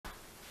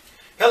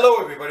Hello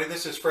everybody,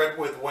 this is Fred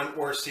with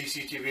Wentworth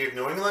CCTV of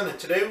New England, and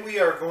today we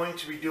are going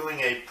to be doing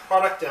a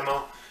product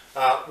demo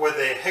with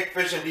a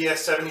Hikvision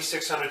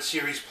DS-7608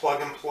 series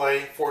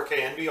plug-and-play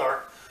 4K NVR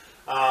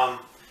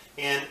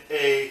and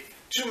a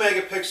 2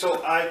 megapixel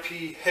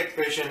IP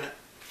Hikvision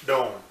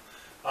dome.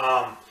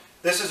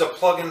 This is a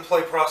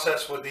plug-and-play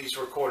process with these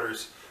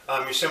recorders.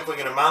 You're simply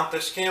going to mount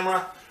this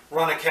camera,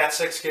 run a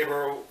Cat6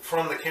 cable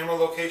from the camera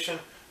location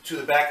to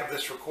the back of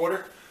this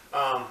recorder,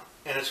 and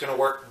it's going to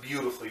work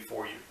beautifully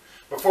for you.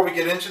 Before we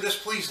get into this,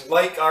 please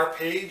like our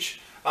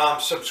page,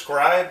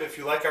 subscribe if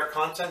you like our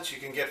content so you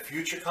can get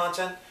future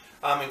content,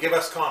 and give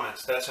us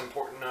comments. That's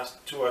important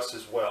to us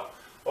as well.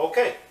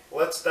 Okay,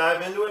 let's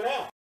dive into it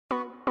now.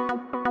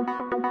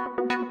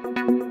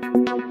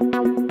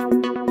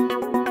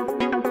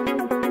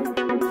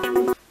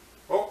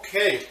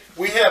 Okay,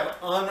 we have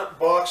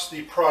unboxed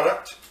the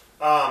product.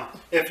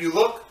 If you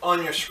look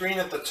on your screen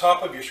at the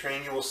top of your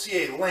screen, you will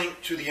see a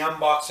link to the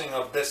unboxing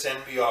of this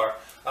NVR,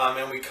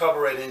 and we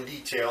cover it in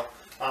detail.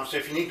 So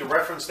if you need to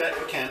reference that,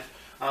 you can.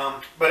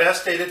 But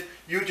as stated,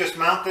 you just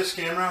mount this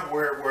camera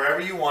wherever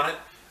you want it.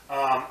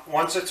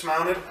 Once it's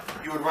mounted,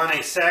 you would run a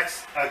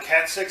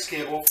Cat6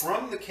 cable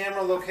from the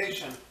camera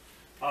location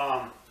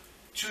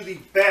to the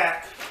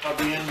back of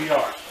the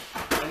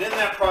NVR. And in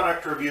that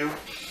product review,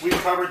 we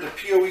covered the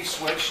PoE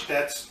switch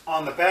that's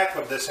on the back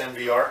of this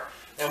NVR.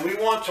 And we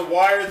want to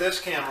wire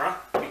this camera,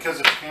 because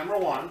it's camera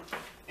 1,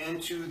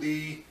 into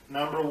the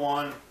number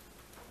 1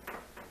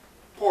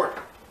 port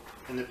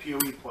in the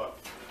PoE plug.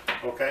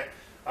 Okay.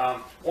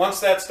 Once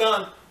that's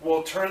done,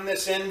 we'll turn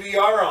this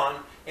NVR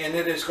on, and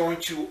it is going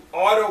to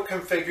auto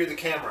configure the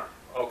camera.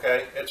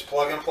 Okay, it's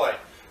plug and play.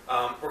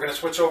 We're going to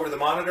switch over to the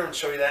monitor and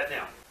show you that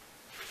now.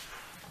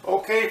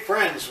 Okay,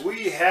 friends,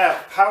 we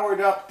have powered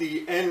up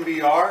the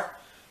NVR.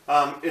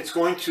 It's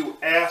going to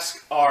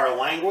ask our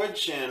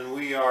language, and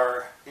we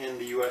are in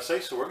the USA,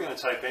 so we're going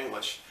to type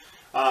English.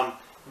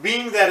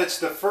 Being that it's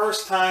the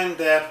first time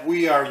that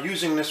we are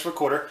using this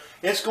recorder,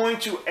 it's going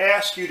to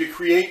ask you to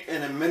create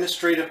an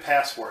administrative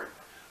password.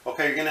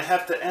 Okay, you're going to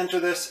have to enter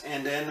this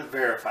and then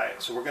verify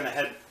it. So we're going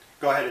to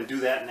go ahead and do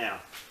that now.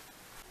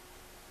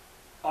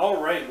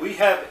 Alright, we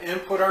have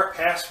input our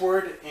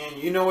password,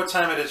 and you know what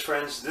time it is,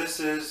 friends.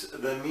 This is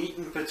the meat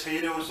and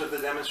potatoes of the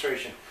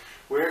demonstration.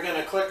 We're going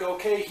to click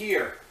OK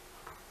here.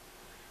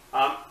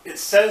 It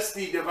says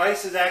the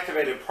device is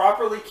activated.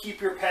 Properly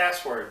keep your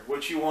password,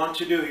 which you want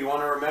to do. You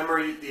want to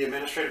remember the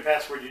administrative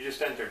password you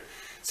just entered.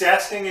 It's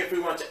asking if we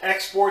want to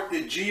export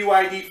the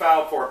GUID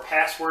file for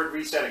password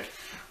resetting.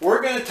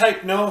 We're going to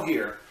type no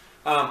here.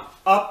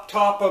 Up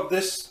top of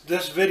this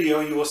video,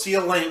 you will see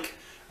a link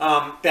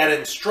that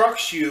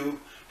instructs you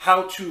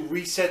how to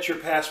reset your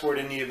password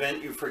in the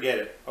event you forget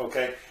it.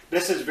 Okay,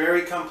 this is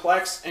very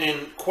complex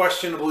and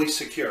questionably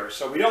secure,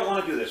 so we don't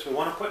want to do this. We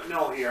want to put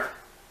no here.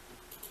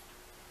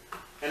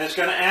 And it's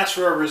going to ask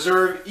for a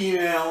reserved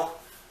email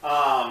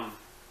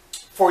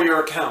for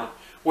your account,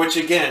 which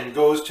again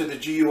goes to the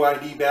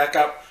GUID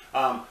backup.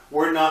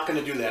 We're not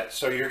going to do that.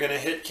 So you're going to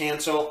hit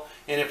cancel,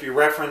 and if you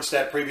reference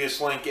that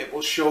previous link, it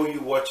will show you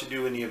what to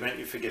do in the event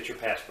you forget your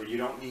password. You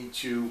don't need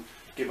to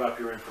give up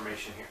your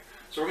information here.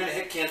 So we're going to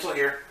hit cancel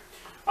here.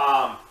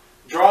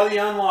 Draw the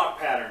unlock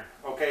pattern.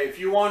 Okay, if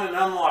you want an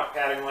unlock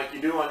pattern like you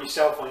do on your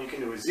cell phone, you can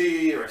do a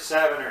Z or a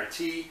 7 or a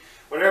T,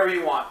 whatever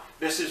you want.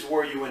 This is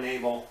where you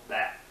enable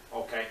that.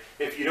 Okay,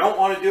 if you don't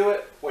want to do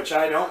it, which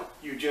I don't,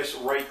 you just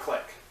right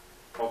click.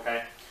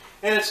 Okay,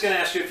 and it's going to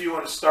ask you if you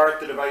want to start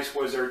the device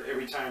wizard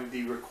every time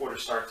the recorder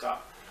starts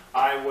up.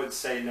 I would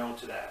say no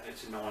to that.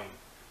 It's annoying.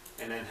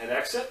 And then hit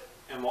exit,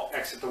 and we'll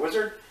exit the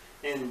wizard,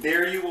 and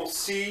there you will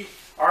see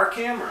our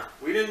camera.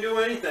 We didn't do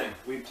anything.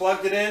 We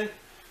plugged it in,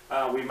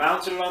 we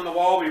mounted it on the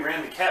wall, we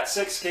ran the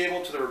Cat6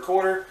 cable to the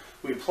recorder,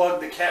 we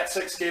plugged the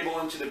Cat6 cable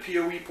into the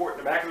PoE port in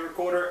the back of the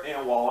recorder,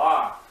 and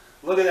voila!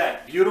 Look at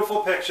that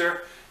beautiful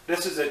picture.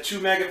 This is a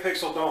 2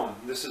 megapixel dome.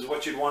 This is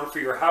what you'd want for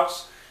your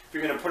house. If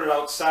you're going to put it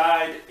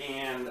outside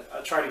and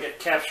try to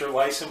capture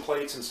license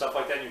plates and stuff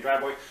like that in your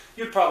driveway,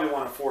 you'd probably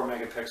want a 4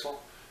 megapixel.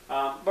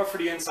 But for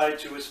the inside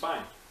too is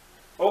fine.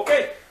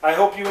 Okay, I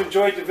hope you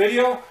enjoyed the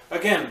video.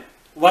 Again,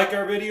 like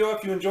our video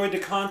if you enjoyed the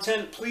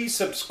content. Please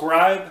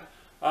subscribe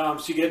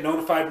so you get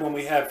notified when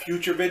we have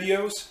future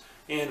videos.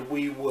 And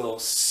we will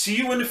see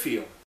you in the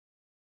field.